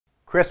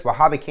Chris with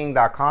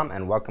HobbyKing.com,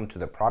 and welcome to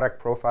the product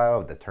profile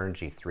of the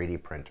Turnigy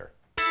 3D printer.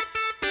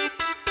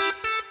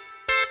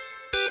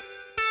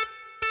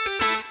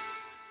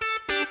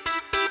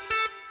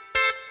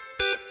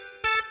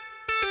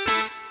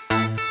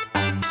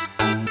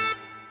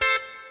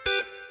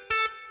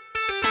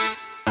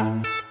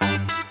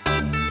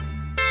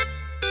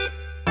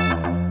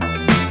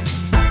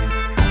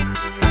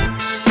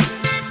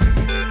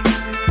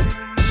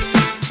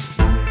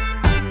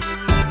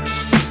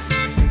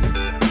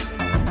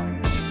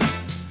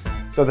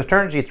 So the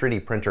Turnigy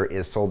 3D printer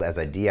is sold as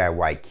a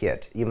DIY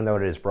kit. Even though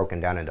it is broken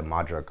down into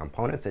modular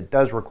components, it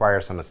does require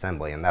some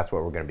assembly, and that's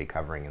what we're going to be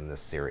covering in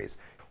this series.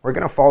 We're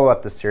going to follow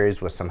up the series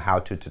with some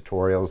how-to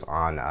tutorials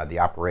on the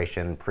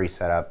operation,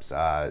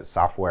 pre-setups,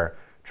 software,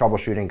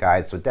 troubleshooting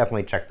guides, so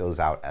definitely check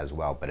those out as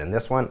well. But in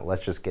this one,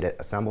 let's just get it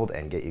assembled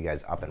and get you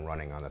guys up and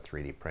running on the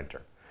 3D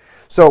printer.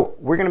 So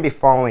we're going to be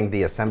following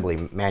the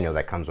assembly manual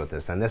that comes with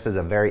this, and this is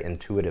a very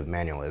intuitive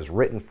manual. It is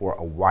written for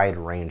a wide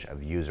range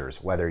of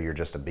users, whether you're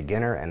just a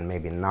beginner and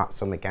maybe not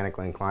so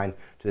mechanically inclined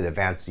to the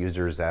advanced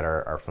users that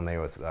are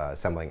familiar with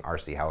assembling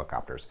RC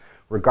helicopters.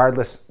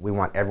 Regardless, we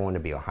want everyone to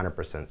be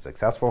 100%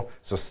 successful,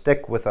 so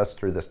stick with us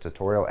through this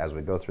tutorial as we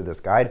go through this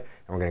guide,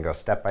 and we're going to go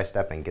step by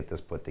step and get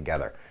this put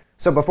together.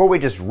 So before we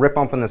just rip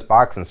open this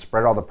box and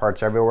spread all the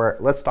parts everywhere,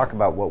 let's talk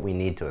about what we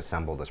need to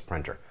assemble this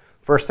printer.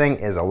 First thing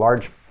is a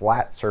large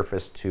flat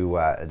surface to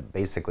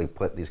basically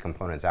put these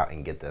components out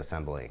and get the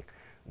assembling.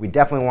 We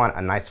definitely want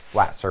a nice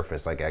flat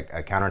surface like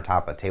a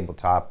countertop, a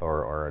tabletop,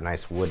 or a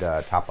nice wood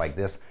top like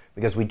this,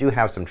 because we do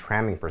have some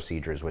tramming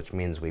procedures, which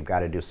means we've got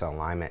to do some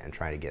alignment and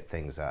try to get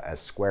things as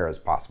square as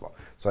possible.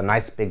 So a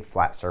nice big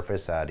flat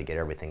surface to get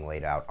everything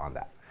laid out on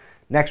that.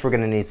 Next, we're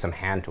going to need some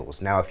hand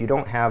tools. Now, if you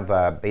don't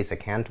have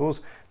basic hand tools,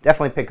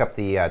 definitely pick up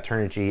the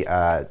Turnigy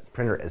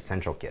Printer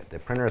Essential Kit. The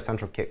Printer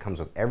Essential Kit comes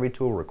with every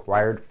tool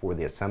required for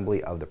the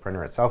assembly of the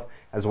printer itself,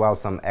 as well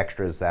as some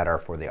extras that are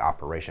for the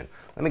operation.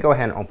 Let me go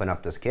ahead and open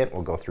up this kit.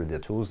 We'll go through the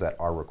tools that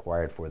are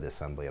required for the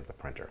assembly of the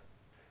printer.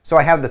 So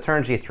I have the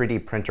Turnigy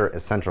 3D Printer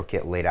Essential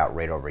Kit laid out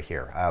right over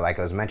here. Like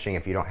I was mentioning,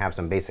 if you don't have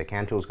some basic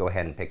hand tools, go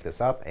ahead and pick this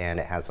up,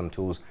 and it has some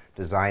tools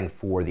designed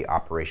for the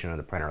operation of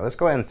the printer. Let's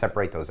go ahead and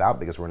separate those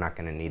out because we're not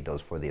going to need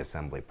those for the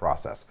assembly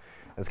process.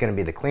 It's going to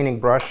be the cleaning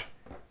brush,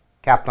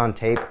 Kapton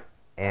tape,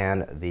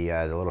 and the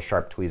little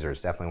sharp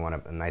tweezers. Definitely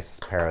want a nice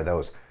pair of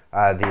those.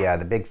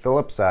 The big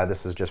Phillips,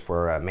 this is just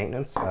for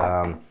maintenance.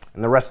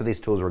 And the rest of these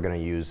tools we're going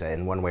to use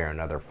in one way or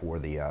another for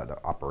the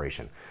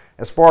operation.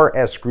 As far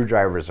as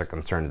screwdrivers are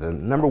concerned, the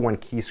number one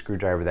key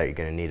screwdriver that you're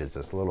going to need is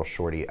this little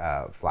shorty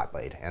flat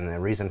blade. And the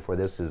reason for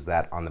this is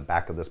that on the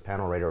back of this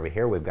panel right over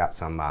here, we've got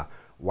some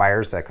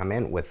wires that come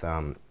in with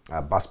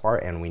a bus bar,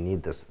 and we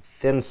need this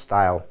thin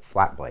style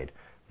flat blade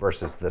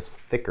versus this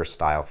thicker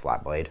style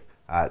flat blade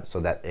so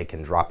that it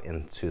can drop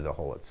into the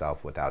hole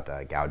itself without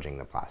gouging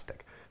the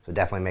plastic. So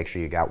definitely make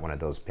sure you got one of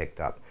those picked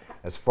up.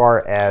 As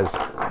far as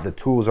the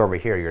tools over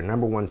here, your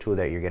number one tool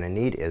that you're going to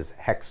need is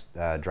hex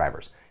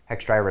drivers.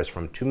 Hex drivers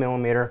from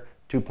 2mm,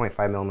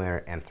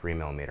 2.5mm, and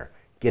 3mm.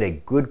 Get a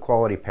good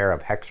quality pair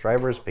of hex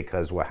drivers,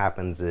 because what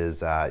happens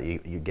is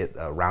you get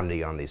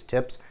roundy on these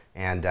tips,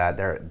 and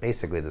they're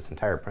basically, this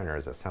entire printer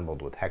is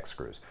assembled with hex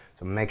screws.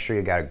 So make sure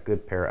you got a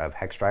good pair of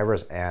hex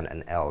drivers and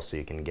an L so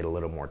you can get a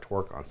little more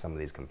torque on some of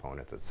these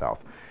components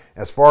itself.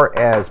 As far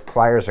as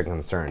pliers are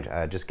concerned,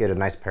 just get a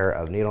nice pair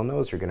of needle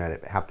nose. You're going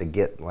to have to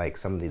get, like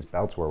some of these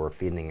belts where we're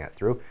feeding it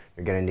through,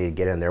 you're going to need to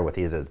get in there with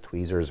either the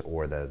tweezers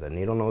or the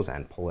needle nose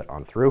and pull it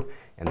on through.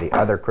 And the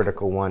other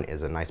critical one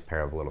is a nice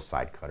pair of little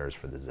side cutters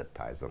for the zip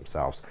ties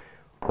themselves.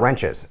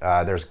 Wrenches.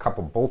 There's a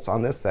couple bolts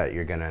on this that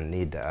you're going to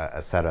need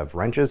a set of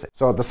wrenches.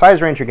 So the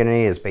size range you're going to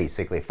need is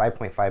basically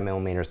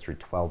 5.5mm through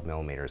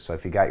 12mm. So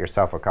if you got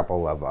yourself a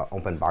couple of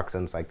open box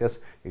ends like this,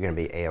 you're going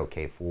to be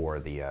a-okay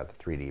for the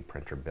 3D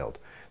printer build.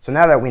 So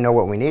now that we know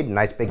what we need,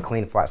 nice big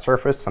clean flat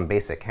surface, some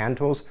basic hand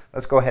tools,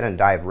 let's go ahead and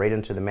dive right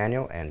into the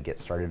manual and get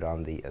started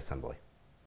on the assembly.